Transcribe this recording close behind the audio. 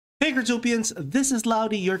Hey Cryptopians, this is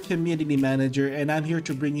Loudy, your community manager, and I'm here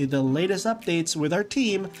to bring you the latest updates with our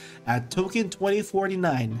team at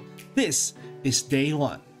Token2049. This is day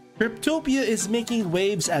 1. Cryptopia is making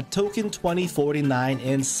waves at Token2049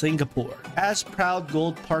 in Singapore. As proud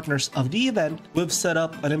gold partners of the event, we've set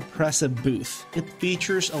up an impressive booth. It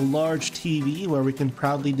features a large TV where we can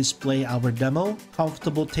proudly display our demo,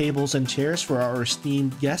 comfortable tables and chairs for our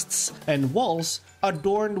esteemed guests, and walls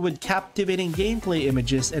adorned with captivating gameplay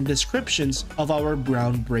images and descriptions of our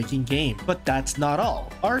groundbreaking game. But that's not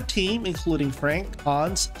all. Our team, including Frank,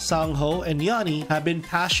 Hans, Sangho, and Yanni, have been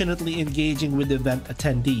passionately engaging with event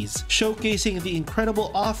attendees, showcasing the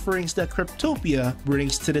incredible offerings that Cryptopia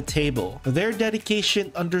brings to the table. Their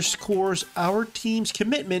dedication underscores our team's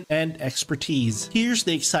commitment and expertise. Here's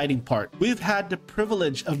the exciting part. We've had the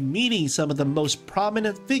privilege of meeting some of the most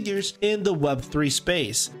prominent figures in the Web3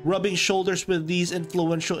 space. Rubbing shoulders with these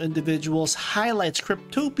influential individuals highlights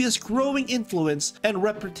Cryptopia's growing influence and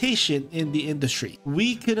reputation in the industry.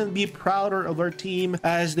 We couldn't be prouder of our team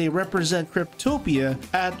as they represent Cryptopia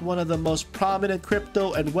at one of the most prominent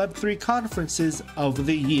crypto and Web3 conferences of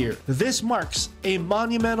the year. This marks a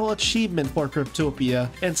monumental achievement for Cryptopia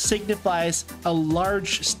and signifies a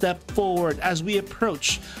large step forward as we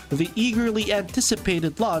approach the eagerly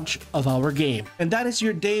anticipated launch of our game. And that is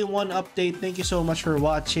your day 1 update. Thank you so much for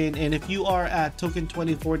watching, and if you are at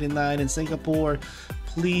Token2049 in Singapore,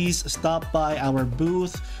 please stop by our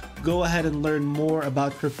booth. Go ahead and learn more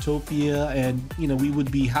about Cryptopia, and we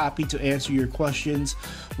would be happy to answer your questions.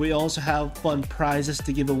 We also have fun prizes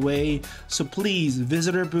to give away, so please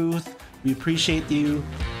visit our booth. We appreciate you.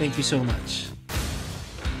 Thank you so much.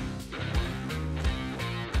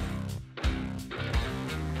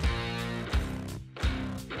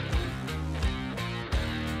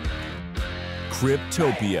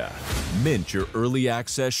 Cryptopia. Mint your early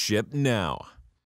access ship now.